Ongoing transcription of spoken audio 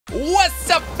What's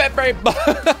up, everybody?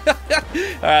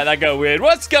 Alright, that got weird.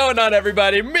 What's going on,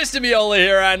 everybody? Mr. Miola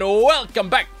here, and welcome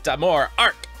back to more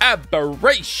ARK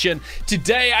Aberration.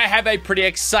 Today, I have a pretty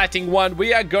exciting one.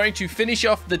 We are going to finish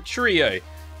off the trio.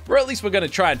 Or at least we're going to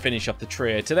try and finish off the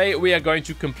trio. Today, we are going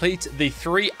to complete the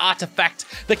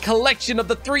the collection of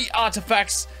the 3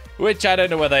 artifacts, which I don't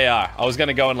know where they are. I was going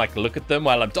to go and look at them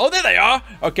while I'm... Oh, there they are!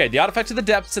 Okay, the artifact of the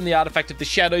depths and the artifact of the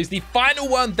shadows. The final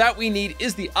one that we need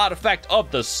is the artifact of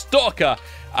the stalker,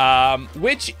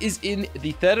 which is in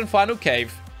the 3rd and final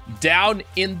cave, down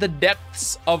in the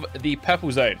depths of the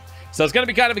purple zone. So it's going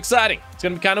to be kind of exciting. It's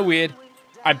going to be kind of weird.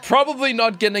 I'm probably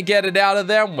not going to get it out of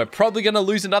there, and we're probably going to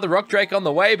lose another rock drake on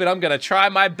the way, but I'm going to try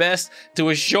my best to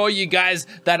assure you guys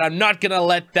that I'm not going to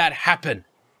let that happen.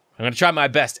 I'm going to try my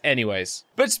best anyways.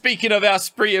 But speaking of our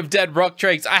spree of dead rock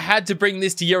drakes, I had to bring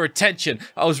this to your attention.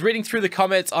 I was reading through the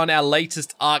comments on our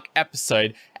latest ARK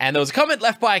episode, and there was a comment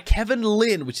left by Kevin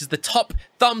Lynn, which is the top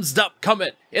thumbs up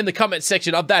comment in the comment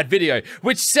section of that video,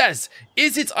 which says,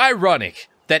 "Is it ironic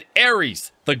that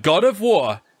Ares, the god of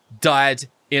war, died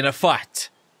in a fight?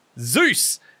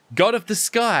 Zeus, god of the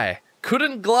sky,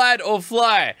 couldn't glide or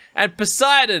fly, and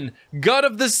Poseidon, god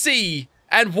of the sea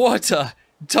and water,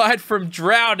 died from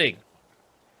drowning."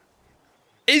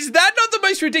 Is that not the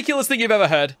most ridiculous thing you've ever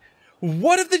heard?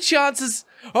 What are the chances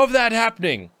of that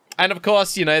happening? And of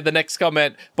course, you know, the next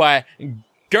comment by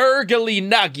Gurgly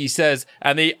Nuggy says,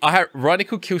 "And the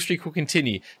ironical killstreak will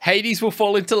continue. Hades will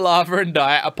fall into lava and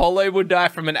die. Apollo will die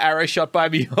from an arrow shot by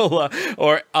Miola,"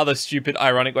 or other stupid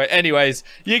ironic way. Anyways,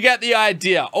 you get the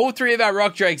idea. All 3 of our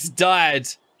rock drakes died.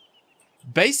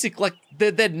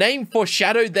 Their name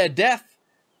foreshadowed their death.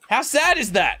 How sad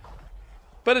is that?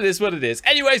 But it is what it is.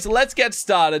 Anyways, let's get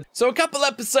started. So a couple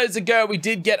episodes ago, we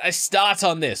did get a start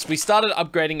on this. We started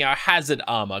upgrading our hazard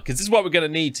armor, because this is what we're going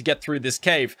to need to get through this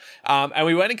cave. And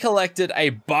we went and collected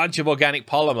a bunch of organic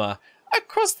polymer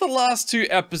across the last 2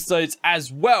 episodes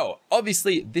as well.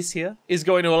 Obviously, this here is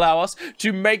going to allow us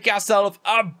to make ourselves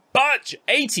a bunch,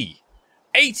 80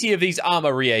 of these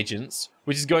armor reagents,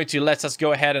 which is going to let us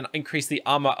go ahead and increase the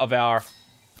armor of our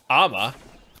armor.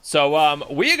 So,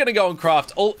 we are going to go and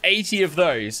craft all 80 of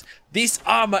those. This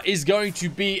armor is going to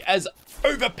be as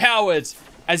overpowered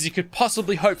as you could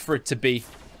possibly hope for it to be.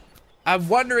 I'm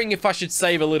wondering if I should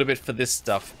save a little bit for this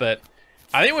stuff, but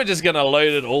I think we're just going to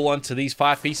load it all onto these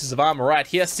 5 pieces of armor right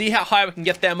here. See how high we can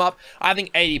get them up. I think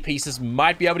 80 pieces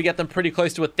might be able to get them pretty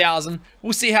close to 1,000.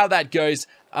 We'll see how that goes.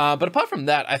 But apart from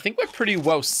that, I think we're pretty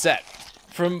well set.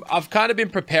 I've kind of been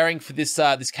preparing for this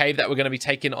this cave that we're going to be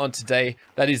taking on today.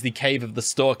 That is the cave of the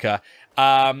stalker.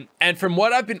 And from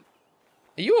what I've been...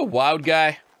 Are you a wild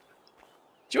guy?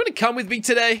 Do you want to come with me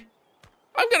today?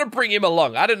 I'm going to bring him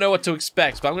along. I don't know what to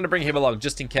expect, but I'm going to bring him along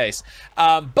just in case.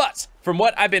 But from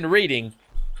what I've been reading,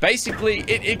 basically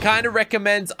it kind of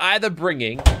recommends either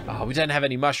bringing... Oh, we don't have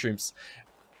any mushrooms.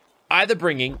 Either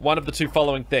bringing one of the 2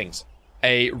 following things.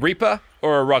 A Reaper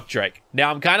or a Rock Drake. Now,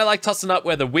 I'm kind of tossing up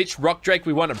which Rock Drake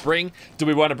we want to bring. Do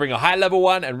we want to bring a high level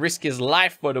one and risk his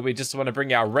life? Or do we just want to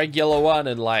bring our regular one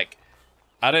and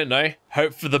I don't know,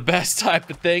 hope for the best type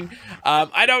of thing?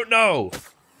 I don't know.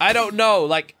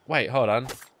 Wait, hold on.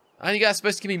 Aren't you guys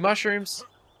supposed to give me mushrooms?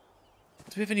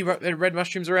 Do we have any red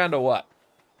mushrooms around or what?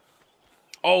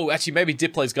 Oh, actually, maybe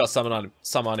Diplo's got some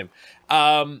on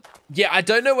him. Yeah, I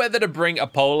don't know whether to bring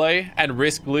Apollo and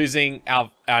risk losing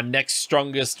our next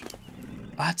strongest.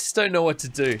 I just don't know what to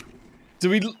do. Do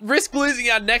we risk losing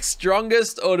our next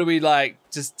strongest, or do we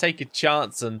just take a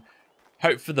chance and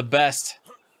hope for the best?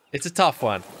 It's a tough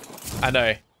one, I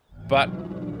know, but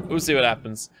we'll see what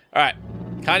happens. All right,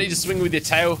 can't you just swing with your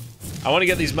tail? I want to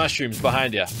get these mushrooms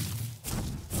behind you.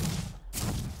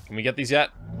 Can we get these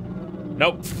yet?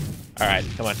 Nope. All right,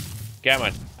 come on. Come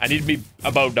on. I need to be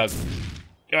a bow dog.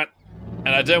 Come on.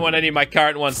 And I don't want any of my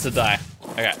current ones to die.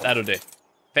 Okay, that'll do.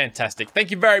 Fantastic.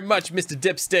 Thank you very much, Mr.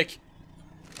 Dipstick.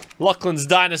 Lachlan's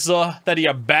dinosaur that he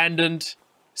abandoned.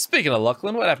 Speaking of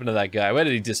Lachlan, what happened to that guy? Where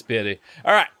did he disappear to?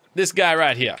 All right, this guy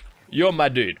right here. You're my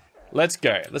dude. Let's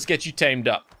go. Let's get you tamed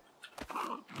up.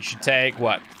 You should take,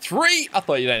 what, 3? I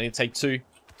thought you'd only take 2.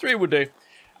 3 would do.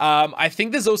 I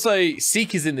think there's also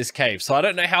seekers in this cave, so I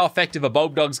don't know how effective a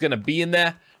bulb dog's going to be in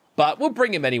there, but we'll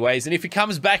bring him anyways, and if he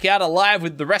comes back out alive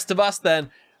with the rest of us,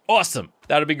 then awesome.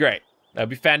 That'll be great.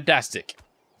 That'll be fantastic.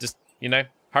 Just, you know,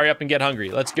 hurry up and get hungry.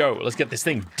 Let's go. Let's get this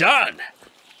thing done.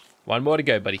 1 more to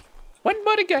go, buddy. 1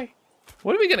 more to go.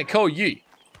 What are we going to call you?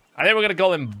 I think we're going to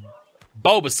call him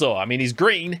Bulbasaur. I mean, he's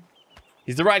green.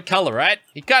 He's the right color, right?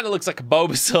 He kind of looks like a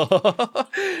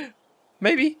Bulbasaur.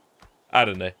 Maybe? I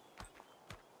don't know.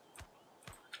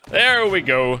 There we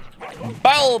go.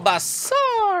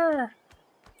 Bulbasaur!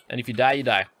 And if you die, you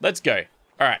die. Let's go.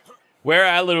 All right. Where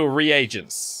are our little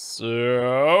reagents?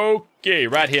 Okay,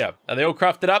 right here. Are they all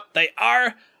crafted up? They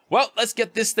are. Well, let's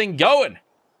get this thing going.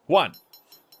 1.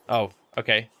 Oh,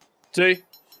 okay. 2.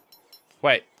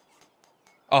 Wait.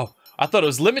 Oh, I thought it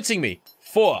was limiting me.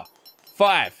 4,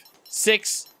 5,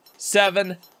 6,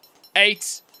 7,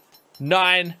 8,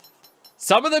 9.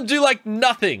 Some of them do like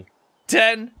nothing.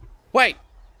 10. Wait.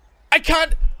 I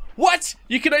can't. What?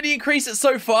 You can only increase it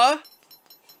so far?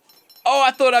 Oh,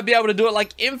 I thought I'd be able to do it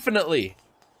like infinitely.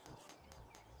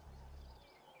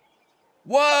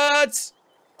 What?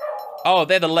 Oh,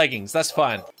 they're the leggings. That's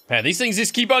fine. Man, these things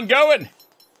just keep on going.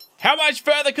 How much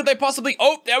further could they possibly...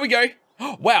 Oh, there we go.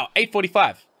 Wow,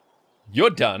 845. You're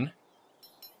done.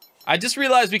 I just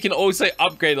realized we can also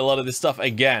upgrade a lot of this stuff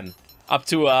again. Up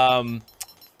to,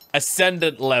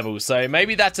 ascendant level. So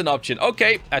maybe that's an option.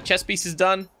 Okay, our chest piece is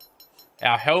done.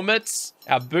 Our helmets,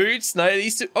 our boots. No,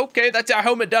 these two. Okay, that's our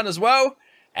helmet done as well.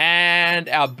 And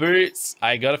our boots.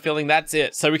 I got a feeling that's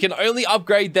it. So we can only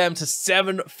upgrade them to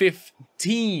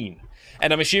 715.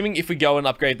 And I'm assuming if we go and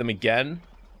upgrade them again.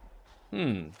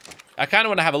 I kind of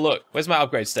want to have a look. Where's my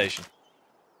upgrade station?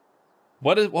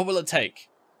 What will it take?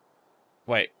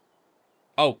 Wait.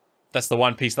 Oh, that's the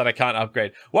one piece that I can't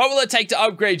upgrade. What will it take to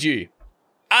upgrade you?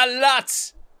 A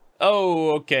lot.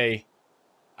 Oh, okay.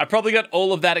 I probably got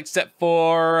all of that except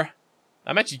for...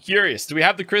 I'm actually curious. Do we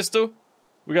have the crystal?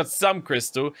 We got some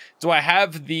crystal. Do I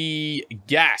have the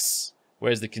gas?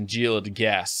 Where's the congealed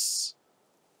gas?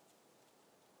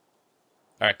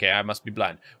 Okay, I must be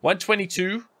blind.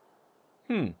 122.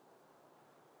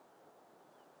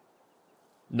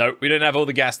 No, we don't have all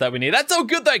the gas that we need. That's all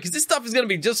good though, because this stuff is going to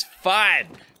be just fine.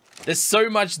 There's so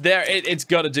much there. It's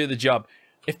got to do the job.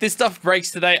 If this stuff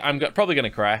breaks today, I'm probably going to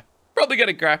cry. Probably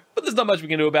gonna crack, but there's not much we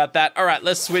can do about that. All right,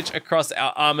 let's switch across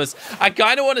our armors. I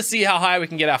kind of want to see how high we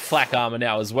can get our flak armor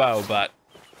now as well, but...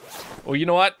 Well, you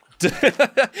know what?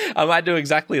 I might do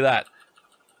exactly that.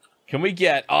 Can we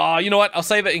get... Oh, you know what? I'll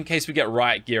save it in case we get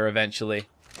riot gear eventually.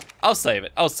 I'll save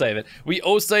it. I'll save it. We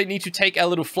also need to take our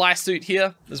little fly suit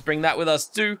here. Let's bring that with us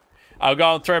too. I'll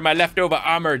go and throw my leftover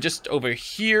armor just over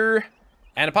here.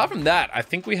 And apart from that, I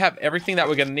think we have everything that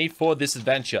we're going to need for this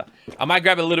adventure. I might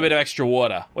grab a little bit of extra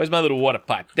water. Where's my little water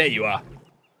pipe? There you are.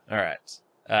 All right.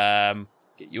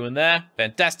 Get you in there.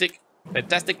 Fantastic.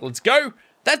 Fantastic. Let's go.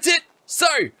 That's it. So,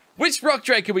 which rock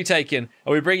drake are we taking?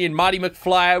 Are we bringing Marty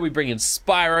McFly? Are we bringing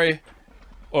Spyro?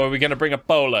 Or are we going to bring a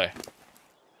Polo?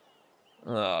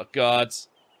 Oh, God.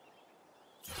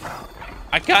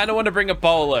 I kind of want to bring a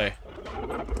Polo.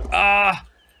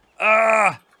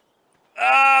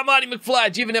 Marty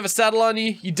McFly, do you even have a saddle on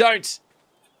you? You don't.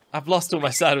 I've lost all my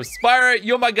saddles. Spyro,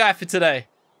 you're my guy for today.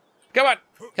 Come on,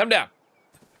 come down.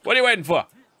 What are you waiting for?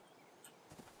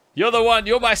 You're the one,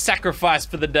 you're my sacrifice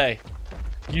for the day.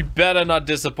 You better not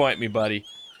disappoint me, buddy.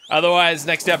 Otherwise,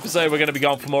 next episode, we're going to be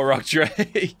going for more rock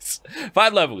drakes.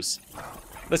 5 levels.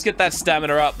 Let's get that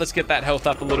stamina up. Let's get that health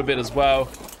up a little bit as well.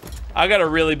 I got a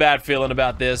really bad feeling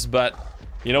about this, but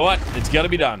you know what? It's got to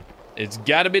be done. It's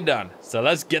got to be done. So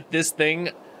let's get this thing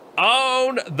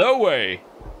on the way.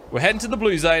 We're heading to the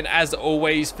blue zone as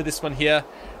always for this one here.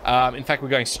 In fact, we're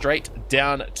going straight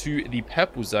down to the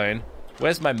purple zone.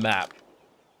 Where's my map?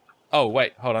 Oh,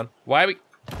 wait, hold on. Why'd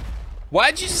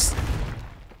you just...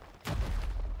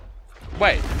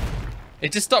 Wait.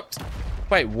 It just stopped.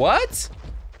 Wait, what?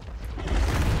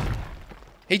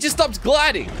 He just stopped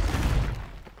gliding.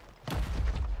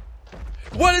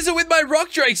 What is it with my rock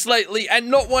drakes lately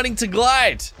and not wanting to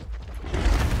glide?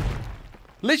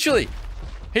 Literally,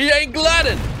 he ain't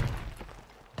gliding.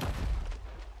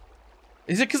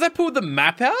 Is it because I pulled the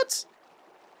map out?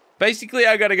 Basically,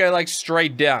 I gotta go like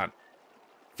straight down.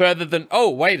 Further than, oh,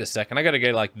 wait a second. I gotta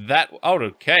go like that. Oh,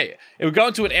 okay. It would go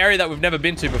into an area that we've never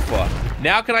been to before.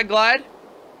 Now can I glide?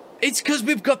 It's because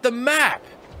we've got the map.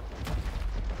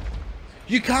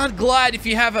 You can't glide if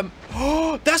you have a...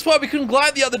 Oh, that's why we couldn't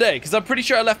glide the other day, because I'm pretty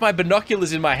sure I left my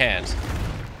binoculars in my hand.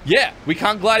 Yeah, we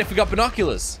can't glide if we got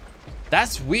binoculars.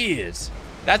 That's weird.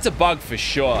 That's a bug for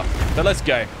sure. But let's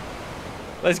go.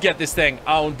 Let's get this thing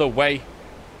on the way.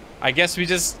 I guess we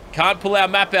just can't pull our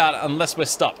map out unless we're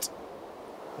stopped.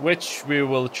 Which we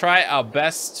will try our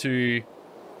best to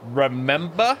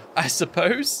remember, I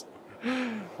suppose.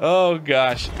 Oh,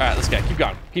 gosh. All right, let's go. Keep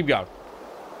going. Keep going.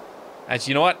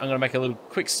 Actually, you know what? I'm going to make a little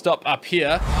quick stop up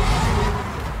here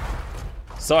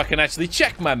so I can actually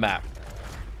check my map.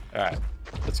 All right,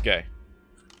 let's go.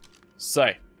 So,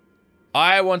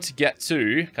 I want to get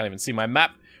to... Can't even see my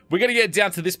map. We're going to get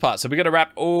down to this part, so we're going to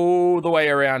wrap all the way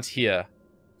around here,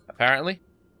 apparently.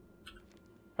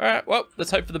 All right, well,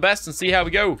 let's hope for the best and see how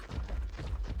we go.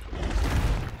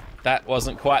 That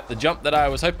wasn't quite the jump that I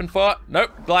was hoping for.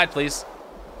 Nope, glide please.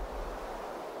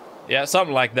 Yeah,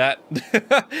 something like that.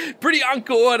 Pretty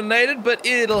uncoordinated, but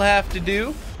it'll have to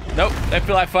do. Nope, don't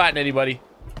feel like fighting anybody.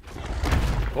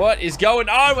 What is going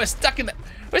on? We're stuck in the...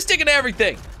 We're sticking to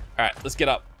everything. All right, let's get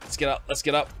up. Let's get up. Let's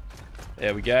get up.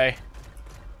 There we go.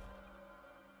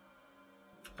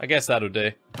 I guess that'll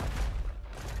do.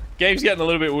 Game's getting a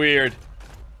little bit weird.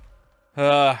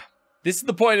 This is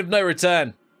the point of no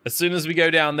return. As soon as we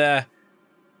go down there,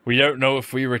 we don't know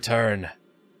if we return.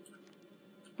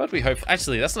 What do we hope?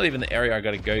 Actually, that's not even the area I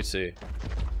gotta go to.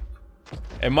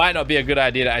 It might not be a good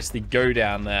idea to actually go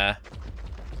down there.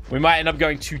 We might end up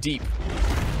going too deep.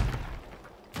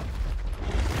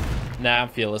 Nah, I'm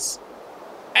fearless.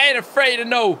 I ain't afraid of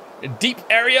no deep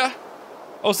area.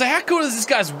 Oh, so how cool does this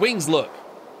guy's wings look?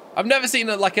 I've never seen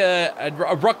like a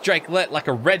rock drake let like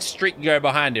a red streak go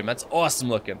behind him. That's awesome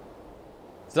looking.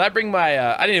 Did I bring my,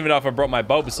 I didn't even know if I brought my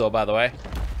Bulbasaur, by the way.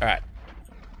 All right.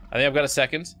 I think I've got a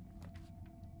second.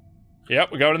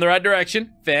 Yep, we're going in the right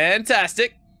direction.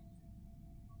 Fantastic.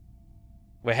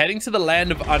 We're heading to the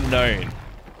land of unknown.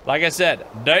 Like I said,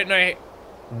 don't know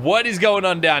what is going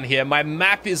on down here. My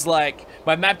map is like,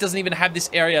 my map doesn't even have this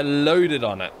area loaded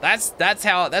on it. That's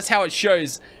how it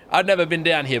shows I've never been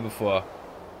down here before.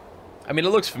 I mean, it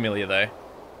looks familiar though.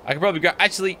 I could probably go,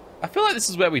 actually, I feel like this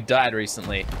is where we died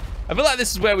recently. I feel like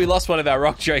this is where we lost one of our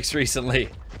rock drakes recently.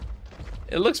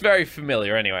 It looks very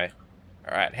familiar anyway.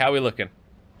 All right, how are we looking?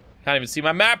 Can't even see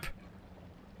my map.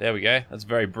 There we go, that's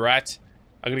very bright.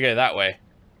 I'm gonna go that way.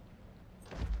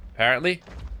 Apparently.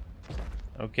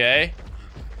 Okay.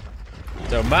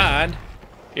 Don't mind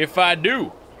if I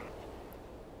do.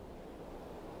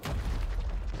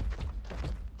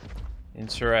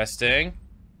 Interesting.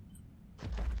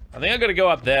 I think I'm gonna go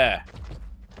up there.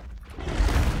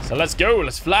 So let's go,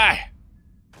 let's fly.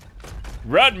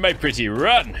 Run, my pretty,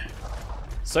 run.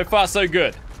 So far, so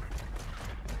good.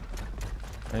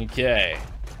 Okay.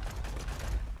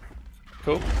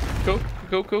 Cool, cool,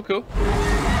 cool, cool, cool.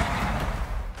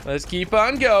 Let's keep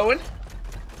on going.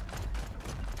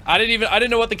 I didn't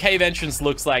know what the cave entrance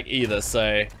looks like either,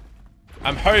 so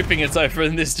I'm hoping it's over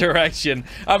in this direction.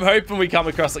 I'm hoping we come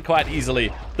across it quite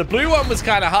easily. The blue one was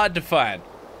kind of hard to find.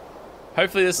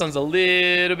 Hopefully this one's a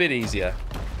little bit easier.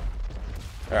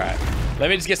 All right, let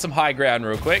me just get some high ground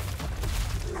real quick.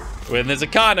 When there's a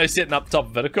Carno sitting up top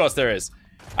of it, of course there is.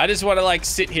 I just want to like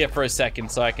sit here for a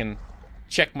second so I can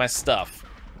check my stuff.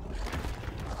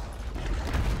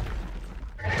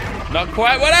 Not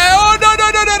quite what I, oh no,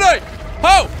 no, no, no, no!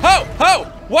 Ho, ho, ho!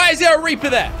 Why is there a Reaper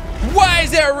there? Why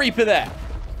is there a Reaper there?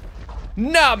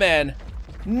 Nah, man.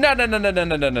 No, no, no, no, no,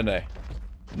 no, no, no, no.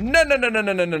 No, no, no, no,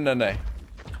 no, no, no, no, no.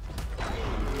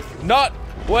 Not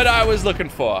what I was looking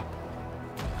for.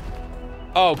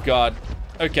 Oh, God.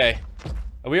 Okay.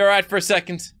 Are we all right for a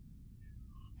second?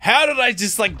 How did I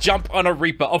just, like, jump on a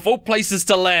Reaper? Of all places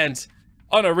to land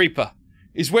on a Reaper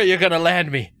is where you're gonna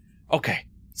land me. Okay.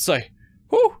 So,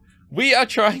 whew, we are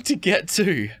trying to get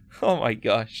to... Oh, my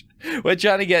gosh. We're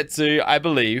trying to get to, I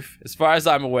believe, as far as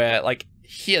I'm aware, like,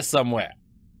 here somewhere.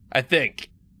 I think.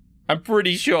 I'm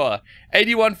pretty sure.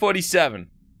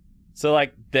 8147. So,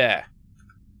 like, there.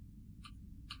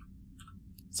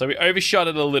 So we overshot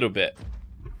it a little bit.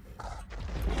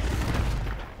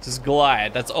 Just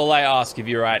glide. That's all I ask of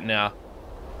you right now.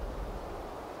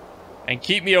 And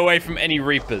keep me away from any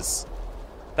Reapers.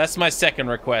 That's my second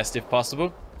request, if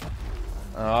possible.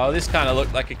 Oh, this kind of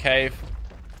looked like a cave.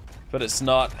 But it's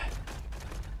not.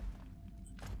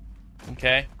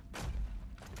 Okay.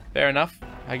 Fair enough.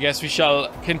 I guess we shall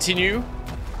continue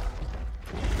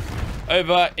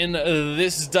over in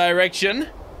this direction.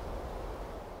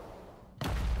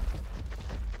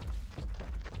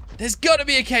 There's got to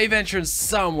be a cave entrance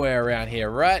somewhere around here,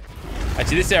 right?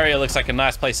 Actually, this area looks like a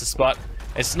nice place to spot.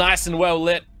 It's nice and well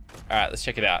lit. All right, let's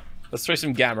check it out. Let's throw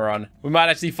some gamma on. We might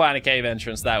actually find a cave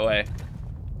entrance that way.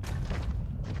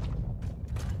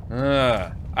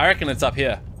 I reckon it's up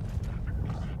here.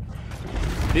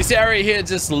 This area here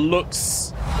just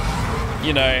looks,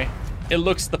 you know, it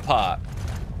looks the part.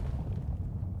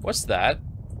 What's that?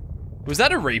 Was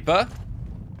that a Reaper?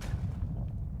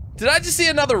 Did I just see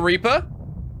another Reaper?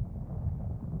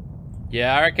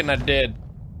 Yeah, I reckon I did.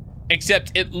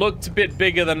 Except it looked a bit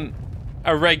bigger than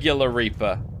a regular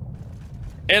Reaper.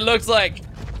 It looked like...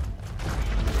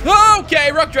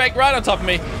 Okay, Rock Drake right on top of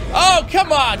me. Oh,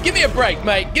 come on. Give me a break,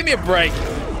 mate. Give me a break.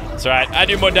 It's all right. I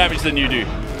do more damage than you do.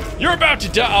 You're about to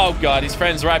die. Oh, God. His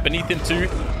friend's right beneath him, too.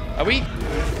 Are we?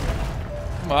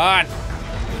 Come on.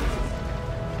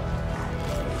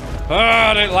 Oh,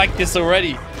 I don't like this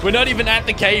already. We're not even at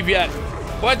the cave yet.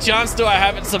 What chance do I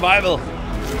have at survival?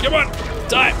 Come on.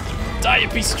 Die. Die, you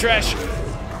piece of trash.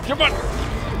 Come on.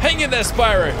 Hang in there,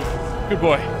 Spyro. Good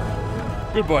boy.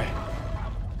 Good boy.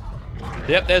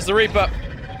 Yep, there's the Reaper.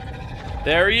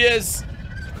 There he is.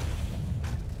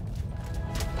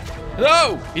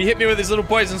 No! He hit me with his little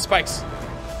poison spikes.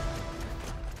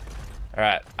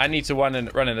 Alright, I need to run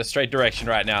in a straight direction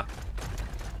right now.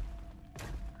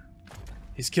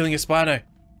 He's killing a Spino.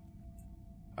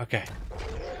 Okay.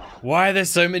 Why are there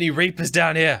so many Reapers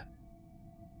down here?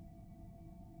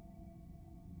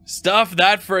 Stuff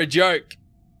that for a joke.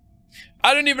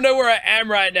 I don't even know where I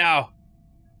am right now.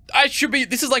 I should be,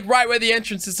 this is like right where the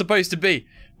entrance is supposed to be.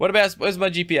 What about, where's my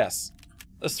GPS?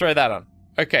 Let's throw that on.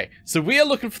 Okay, so we are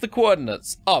looking for the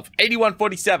coordinates of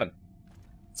 8147.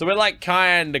 So we're like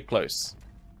kinda close.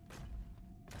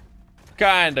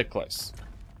 Kinda close.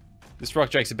 This rock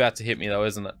drake's about to hit me though,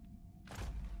 isn't it?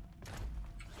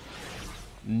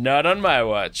 Not on my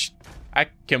watch. I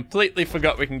completely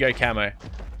forgot we can go camo.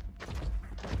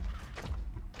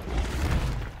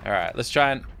 Alright, let's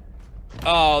try and...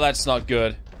 Oh, that's not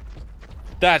good.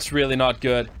 That's really not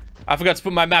good. I forgot to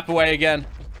put my map away again.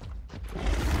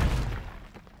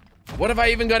 What have I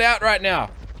even got out right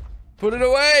now? Put it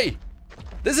away!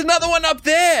 There's another one up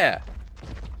there!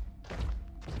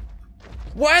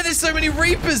 Why are there so many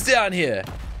Reapers down here?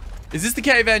 Is this the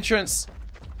cave entrance?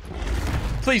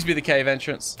 Please be the cave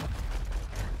entrance.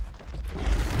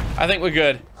 I think we're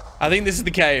good. I think this is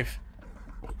the cave.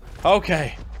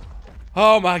 Okay.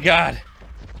 Oh my god.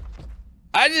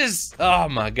 Oh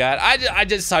my god. I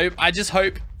just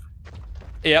hope.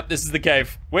 Yep, this is the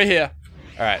cave. We're here.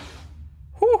 Alright.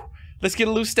 Whew. Let's get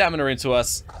a little stamina into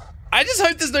us. I just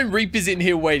hope there's no Reapers in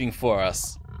here waiting for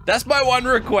us. That's my one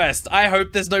request. I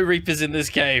hope there's no Reapers in this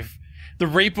cave. The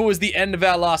Reaper was the end of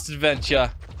our last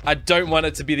adventure. I don't want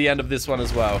it to be the end of this one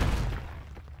as well.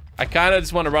 I kind of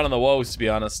just want to run on the walls, to be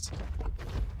honest.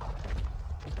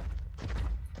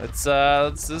 Let's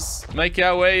just make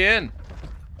our way in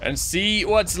and see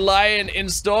what's lying in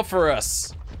store for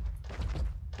us.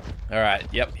 All right,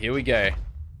 yep, here we go.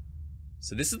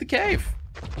 So this is the cave.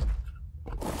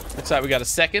 Looks like we got a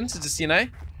second to just, you know,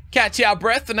 catch our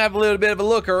breath and have a little bit of a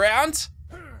look around.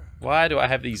 Why do I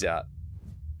have these out?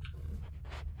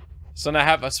 So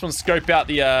now I just want to scope out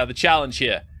the challenge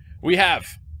here. We have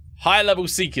high-level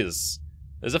Seekers.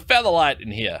 There's a Featherlight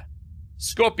in here.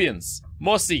 Scorpions.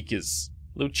 More Seekers.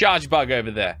 Little Charge Bug over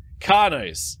there.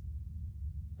 Carnos.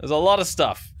 There's a lot of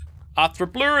stuff.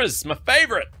 Arthropluras, my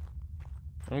favorite.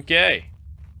 Okay.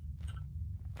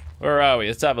 Where are we?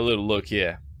 Let's have a little look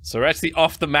here. So we're actually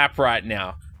off the map right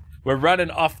now. We're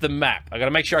running off the map. I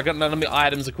gotta make sure I got none of my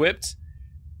items equipped.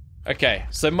 Okay,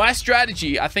 so my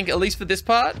strategy, I think at least for this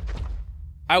part,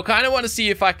 I kind of want to see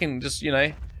if I can just, you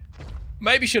know,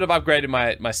 maybe should have upgraded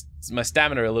my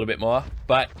stamina a little bit more,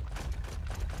 but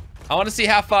I want to see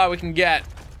how far we can get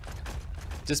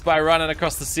just by running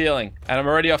across the ceiling. And I'm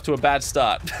already off to a bad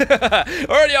start.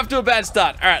 Already off to a bad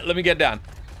start. All right, let me get down.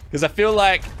 Because I feel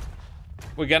like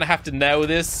we're going to have to nail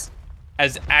this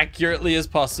as accurately as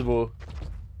possible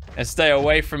and stay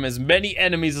away from as many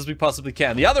enemies as we possibly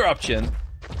can. The other option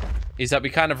is that we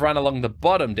kind of run along the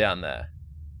bottom down there.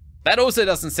 That also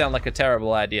doesn't sound like a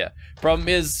terrible idea. Problem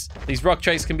is, these rock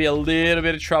drakes can be a little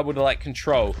bit of trouble to like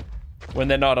control when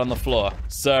they're not on the floor.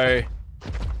 So,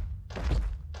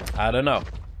 I don't know.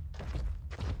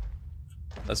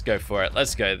 Let's go for it.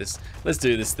 Let's go let's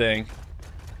do this thing.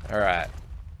 All right.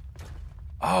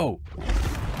 Oh,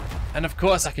 and of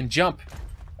course I can jump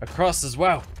across as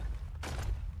well.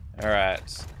 All right.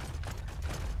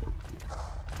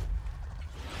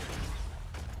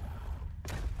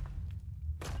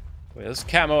 Let's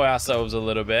camo ourselves a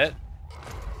little bit.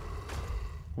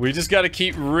 We just got to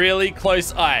keep really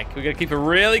close eye. We got to keep a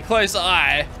really close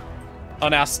eye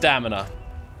on our stamina.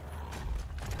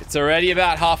 It's already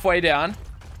about halfway down.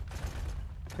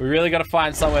 We really got to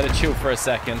find somewhere to chill for a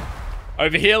second.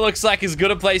 Over here looks like as good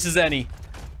a place as any.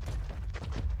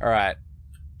 All right.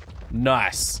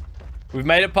 Nice. We've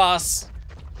made it past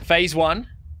phase 1.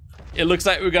 It looks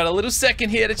like we've got a little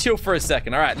second here to chill for a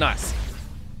second. All right, nice.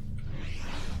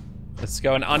 Let's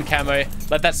go and uncamo.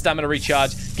 Let that stamina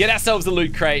recharge. Get ourselves a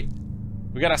loot crate.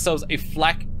 We got ourselves a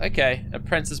flak. Okay.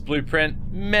 Apprentice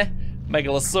blueprint. Meh.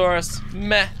 Megalosaurus.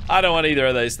 Meh. I don't want either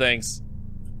of those things.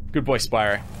 Good boy,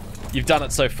 Spyro. You've done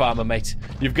it so far, my mate.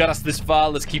 You've got us this far.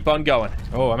 Let's keep on going.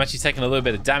 Oh, I'm actually taking a little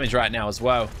bit of damage right now as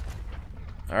well.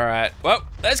 All right. Well,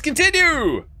 let's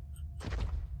continue.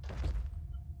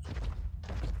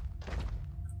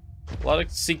 A lot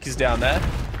of seekers down there.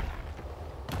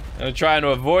 I'm trying to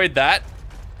avoid that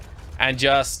and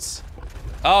just,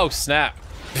 oh snap.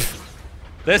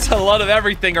 There's a lot of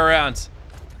everything around.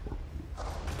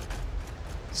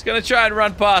 Just gonna try and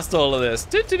run past all of this.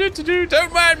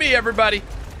 Don't mind me, everybody.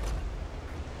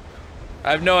 I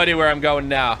have no idea where I'm going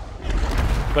now.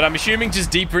 But I'm assuming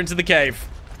just deeper into the cave.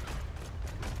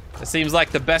 It seems like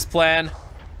the best plan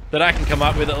that I can come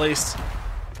up with, at least.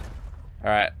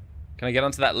 Alright. Can I get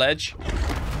onto that ledge?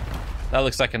 That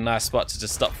looks like a nice spot to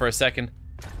just stop for a second.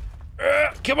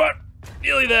 Come on.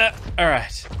 Nearly there.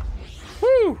 Alright.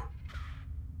 Woo.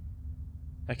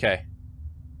 Okay.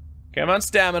 Come on,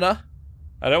 stamina.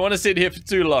 I don't want to sit here for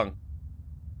too long. Are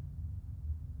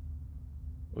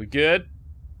we good?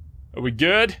 Are we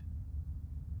good?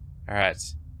 Alright.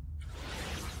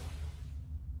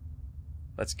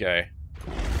 Let's go.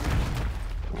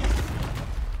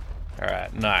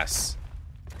 Alright, nice.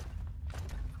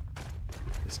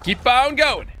 Let's keep on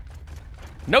going.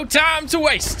 No time to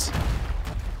waste.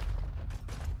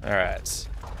 Alright.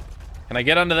 Can I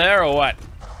get under there or what?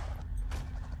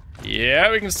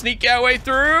 Yeah, we can sneak our way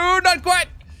through. Not quite.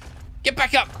 Get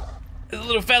back up. There's a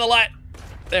little feather light.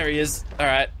 There he is.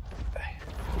 Alright.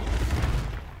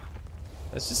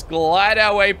 Let's just glide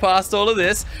our way past all of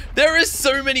this. There is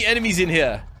so many enemies in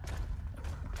here.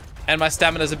 And my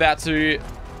stamina's about to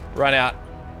run out.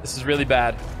 This is really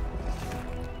bad.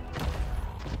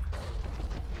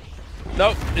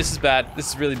 Nope, this is bad. This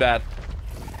is really bad.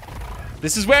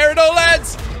 This is where it all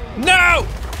ends. No!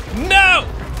 No!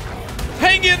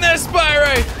 Hang in there,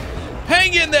 Spyro!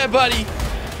 Hang in there, buddy!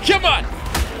 Come on!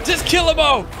 Just kill them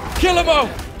all! Kill them all!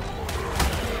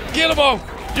 Kill them all!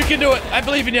 You can do it! I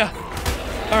believe in you!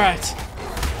 Alright.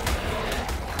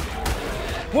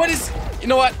 What is... You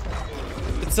know what?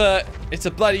 It's a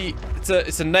bloody...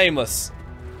 It's a nameless.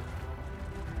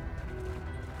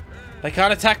 They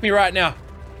can't attack me right now.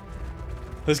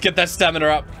 Let's get that stamina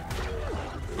up.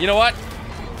 You know what?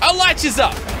 I'll light you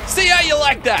up! See how you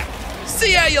like that!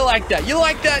 See how you like that? You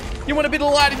like that? You want a bit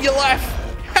of light in your life?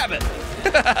 Have it!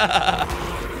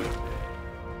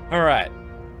 Alright.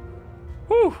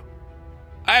 Whew.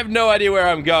 I have no idea where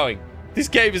I'm going. This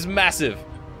cave is massive.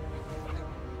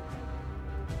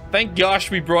 Thank gosh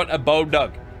we brought a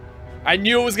bulldog. I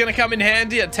knew it was gonna come in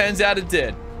handy. It turns out it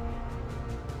did.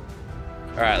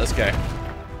 Alright, let's go.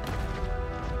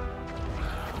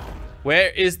 Where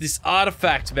is this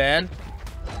artifact, man?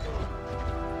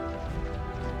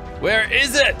 Where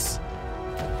is it?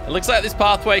 It looks like this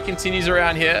pathway continues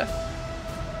around here.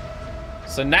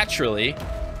 So naturally,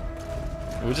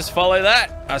 we'll just follow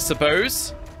that, I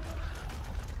suppose.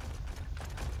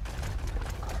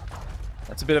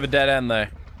 That's a bit of a dead end, though.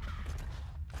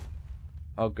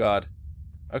 Oh, God.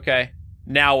 Okay.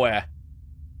 Now where?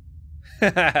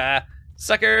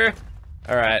 Sucker!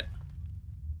 Alright.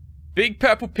 Big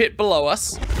purple pit below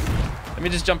us. Let me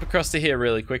just jump across to here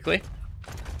really quickly.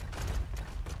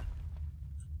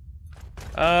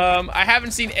 I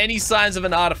haven't seen any signs of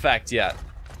an artifact yet.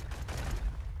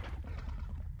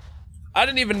 I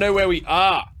don't even know where we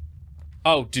are.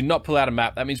 Oh, do not pull out a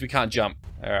map. That means we can't jump.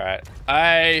 Alright.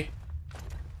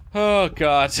 Oh,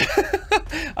 God.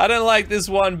 I don't like this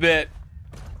one bit.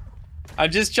 I'm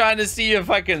just trying to see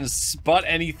if I can spot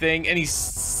anything. Any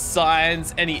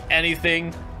signs.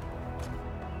 Anything.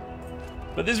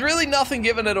 But there's really nothing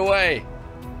giving it away.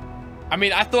 I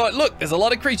mean, I thought, look, there's a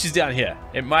lot of creatures down here.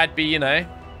 It might be, you know,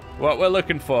 what we're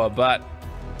looking for, but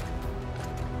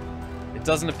it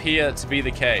doesn't appear to be the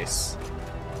case.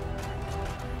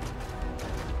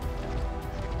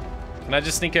 Can I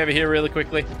just sneak over here really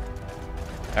quickly?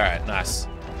 Alright, nice.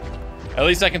 At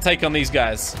least I can take on these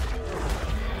guys.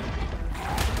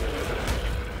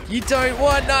 You don't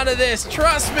want none of this,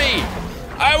 trust me!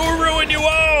 I will ruin you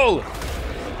all!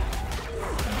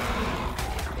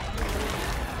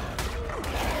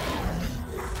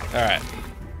 Alright.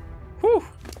 Whew.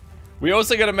 We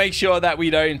also got to make sure that we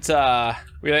don't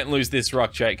lose this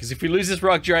rock drake, because if we lose this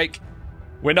rock drake,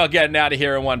 we're not getting out of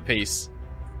here in one piece.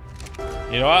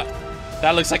 You know what?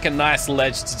 That looks like a nice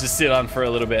ledge to just sit on for a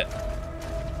little bit.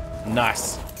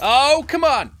 Nice. Oh, come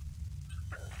on!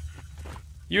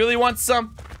 You really want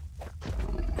some?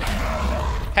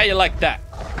 How you like that?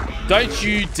 Don't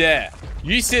you dare.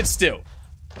 You sit still.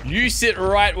 You sit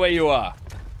right where you are.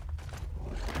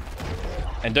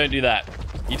 And don't do that.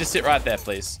 You just sit right there,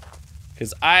 please.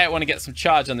 Because I want to get some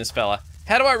charge on this fella.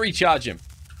 How do I recharge him?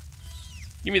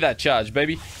 Give me that charge,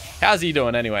 baby. How's he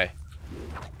doing anyway?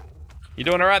 You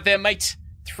doing alright there, mate?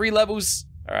 3 levels.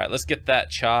 Alright, let's get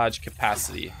that charge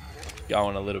capacity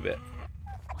going a little bit.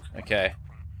 Okay.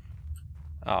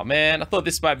 Oh, man. I thought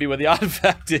this might be where the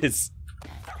artifact is.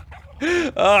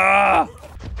 Ah!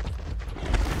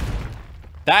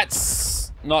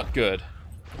 That's not good.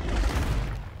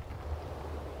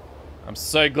 I'm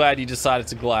so glad you decided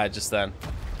to glide just then.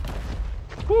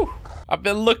 Whew. I've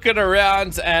been looking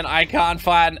around and I can't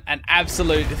find an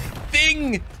absolute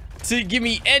thing to give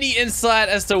me any insight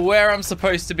as to where I'm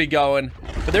supposed to be going.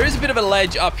 But there is a bit of a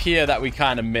ledge up here that we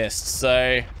kind of missed.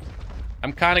 So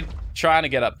I'm kind of trying to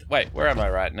get up. Wait, where am I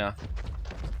right now?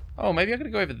 Oh, maybe I gotta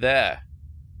go over there.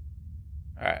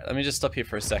 All right, let me just stop here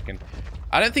for a second.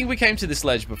 I don't think we came to this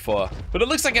ledge before, but it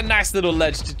looks like a nice little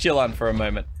ledge to chill on for a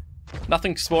moment.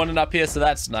 Nothing spawning up here, so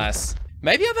that's nice.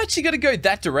 Maybe I've actually got to go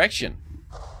that direction.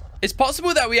 It's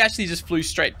possible that we actually just flew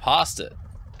straight past it.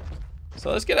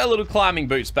 So let's get our little climbing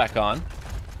boots back on.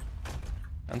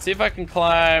 And see if I can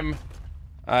climb.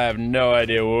 I have no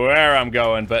idea where I'm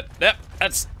going, but yep,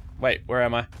 that's... Wait, where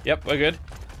am I? Yep, we're good.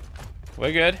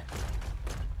 We're good.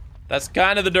 That's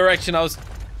kind of the direction I was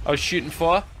shooting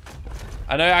for.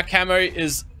 I know our camo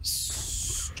is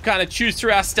kind of chews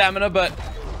through our stamina, but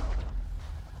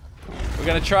we're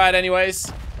gonna try it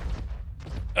anyways.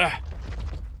 Come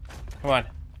on.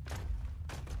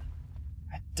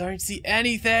 I don't see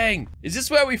anything. Is this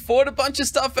where we fought a bunch of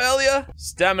stuff earlier?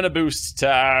 Stamina boost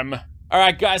time.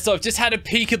 Alright guys, so I've just had a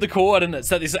peek at the coordinates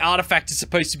that this artifact is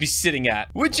supposed to be sitting at.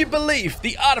 Would you believe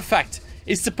the artifact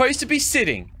is supposed to be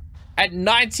sitting at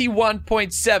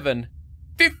 91.7,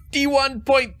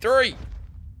 51.3?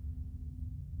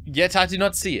 Yet I do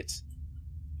not see it.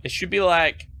 It should be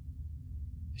like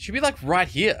right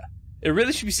here. It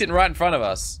really should be sitting right in front of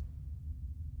us.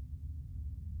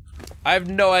 I have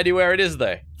no idea where it is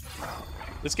though.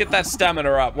 Let's get that stamina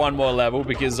up one more level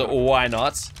because why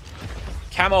not?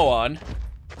 Camo on.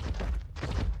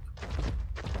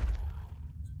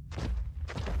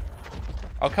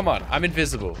 Oh, come on. I'm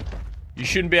invisible. You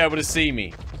shouldn't be able to see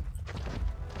me.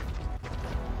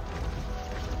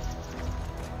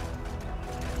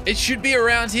 It should be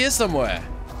around here somewhere.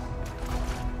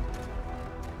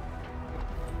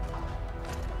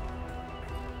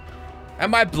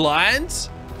 Am I blind?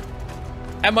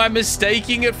 Am I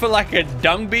mistaking it for like a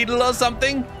dung beetle or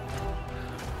something?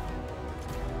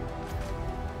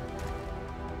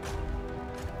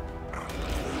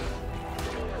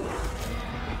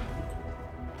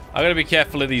 I gotta be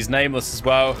careful of these nameless as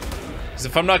well. Because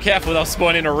if I'm not careful, they'll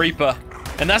spawn in a Reaper.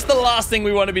 And that's the last thing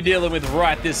we want to be dealing with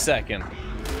right this second.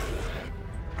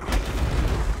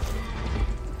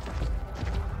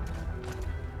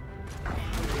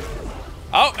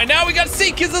 Oh, and now we got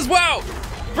Seekers as well!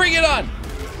 Bring it on!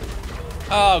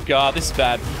 Oh god, this is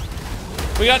bad.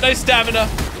 We got no stamina.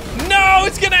 No,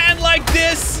 it's gonna end like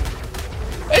this!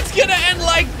 It's gonna end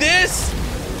like this!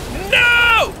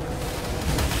 No!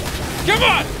 Come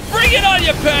on! Bring it on,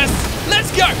 you pest! Let's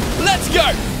go! Let's go!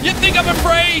 You think I'm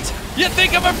afraid? You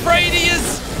think I'm afraid he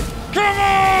is? Come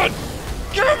on!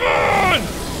 Come on!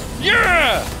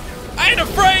 Yeah! I ain't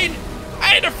afraid!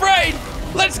 I ain't afraid!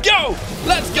 Let's go!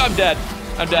 Let's go! I'm dead.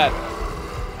 I'm dead.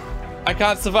 I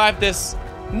can't survive this.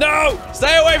 No!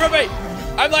 Stay away from me!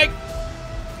 I'm like...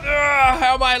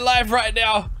 how am I alive right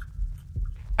now?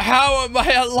 How am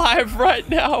I alive right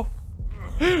now?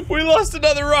 We lost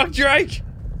another rock drake!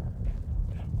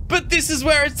 But this is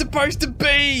where it's supposed to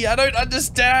be! I don't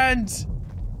understand!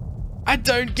 I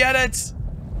don't get it!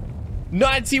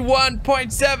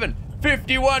 91.7,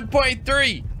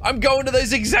 51.3. I'm going to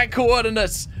those exact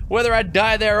coordinates, whether I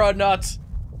die there or not.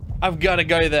 I've got to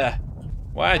go there.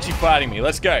 Why aren't you fighting me?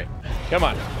 Let's go. Come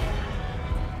on.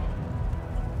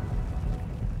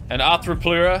 An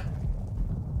Arthropleura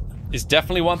is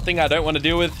definitely one thing I don't want to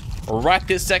deal with right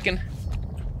this second.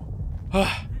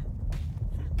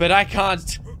 But I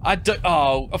can't. I don't.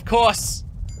 Oh, of course.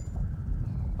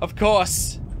 Of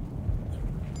course.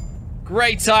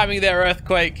 Great timing there,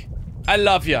 Earthquake. I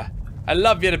love you. I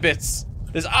love you to bits.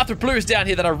 There's Arthropleurus down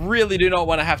here that I really do not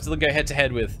want to have to go head to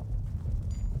head with.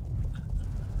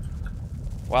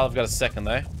 While I've got a second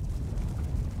though.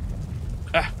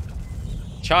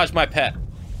 Charge my pet.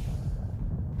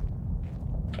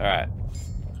 Alright.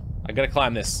 I gotta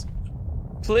climb this.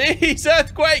 Please,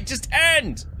 Earthquake, just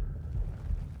end!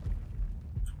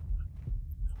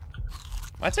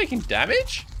 Am I taking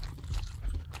damage?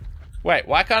 Wait,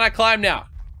 why can't I climb now?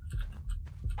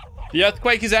 The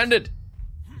earthquake has ended.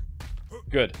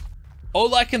 Good.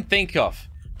 All I can think of,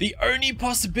 the only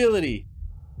possibility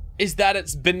is that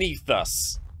it's beneath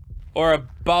us. Or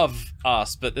above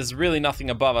us, but there's really nothing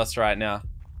above us right now.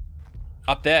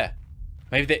 Up there.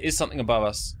 Maybe there is something above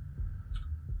us.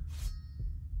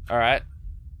 Alright.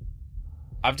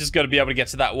 I've just got to be able to get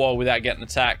to that wall without getting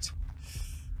attacked.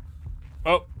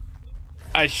 Oh.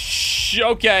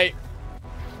 Okay.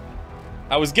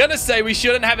 I was gonna say we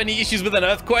shouldn't have any issues with an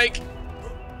earthquake,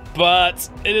 but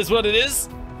it is what it is.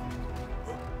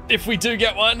 If we do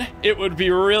get one, it would be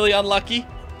really unlucky.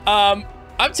 I'm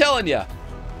telling you,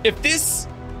 if this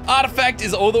Artifact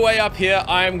is all the way up here.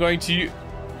 I'm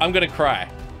gonna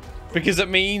cry. Because it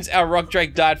means our rock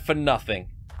drake died for nothing.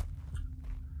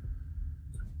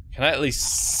 Can I at least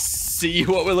see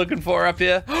what we're looking for up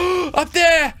here? Up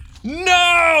there!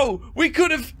 No! We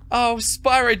could have... Oh,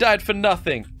 Spyro died for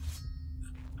nothing.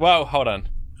 Whoa, hold on.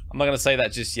 I'm not gonna say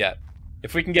that just yet.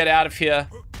 If we can get out of here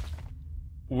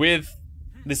with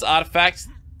this artifact,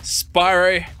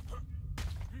 Spyro,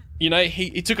 you know,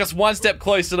 he took us one step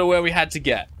closer to where we had to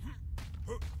get.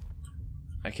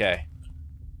 Okay.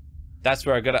 That's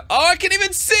where I gotta... Oh, I can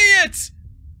even see it!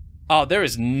 Oh, there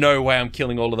is no way I'm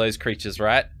killing all of those creatures,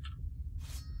 right?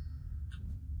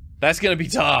 That's gonna be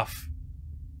tough.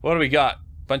 What do we got?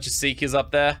 Bunch of Seekers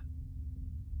up there.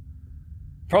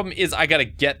 Problem is, I gotta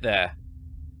get there.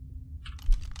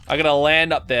 I gotta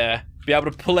land up there, be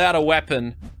able to pull out a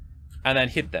weapon, and then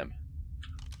hit them.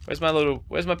 Where's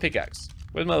my pickaxe?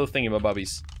 Where's my little thingy, my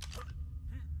bubbies?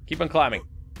 Keep on climbing.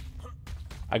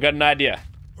 I got an idea.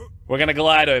 We're gonna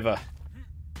glide over.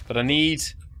 But I need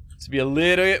to be a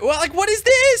little... Well, like, what is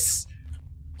this?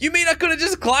 You mean I could have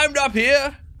just climbed up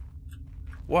here?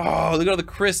 Whoa, look at all the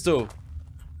crystal.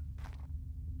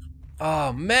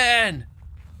 Oh, man.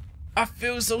 I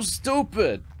feel so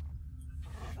stupid.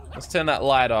 Let's turn that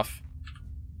light off.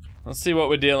 Let's see what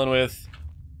we're dealing with.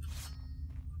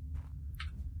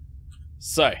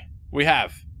 So, we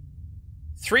have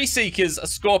 3 Seekers, a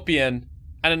Scorpion,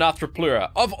 and an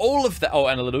Arthropleura. Of all of that... Oh,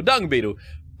 and a little Dung Beetle.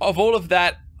 Of all of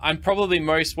that, I'm probably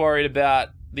most worried about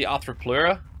the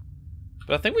Arthropleura.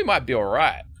 But I think we might be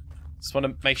alright. Just want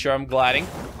to make sure I'm gliding.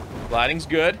 Gliding's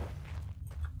good.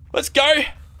 Let's go!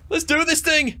 Let's do this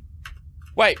thing!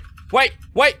 Wait. Why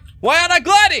aren't I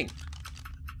gliding?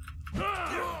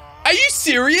 Are you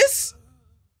serious?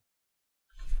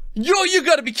 You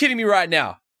gotta be kidding me right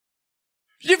now.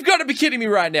 You've gotta be kidding me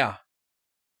right now.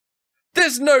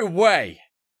 There's no way.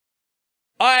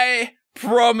 I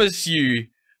promise you,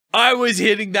 I was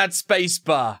hitting that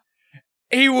spacebar.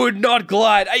 He would not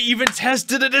glide. I even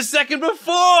tested it a second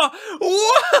before.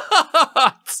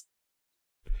 What?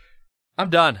 I'm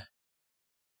done.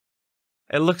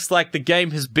 It looks like the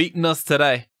game has beaten us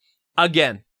today.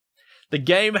 Again. The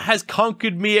game has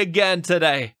conquered me again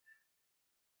today.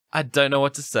 I don't know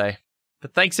what to say.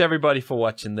 But thanks everybody for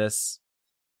watching this.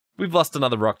 We've lost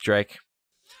another rock drake.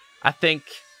 I think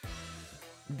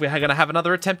we're gonna have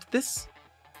another attempt at this.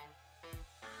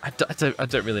 I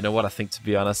don't really know what I think, to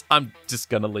be honest. I'm just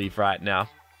gonna leave right now.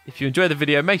 If you enjoyed the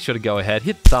video, make sure to go ahead,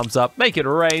 hit the thumbs up, make it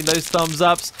rain those thumbs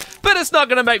ups. But it's not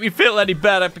gonna make me feel any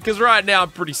better because right now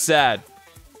I'm pretty sad.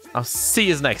 I'll see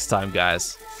you next time,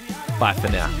 guys. Bye for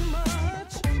now.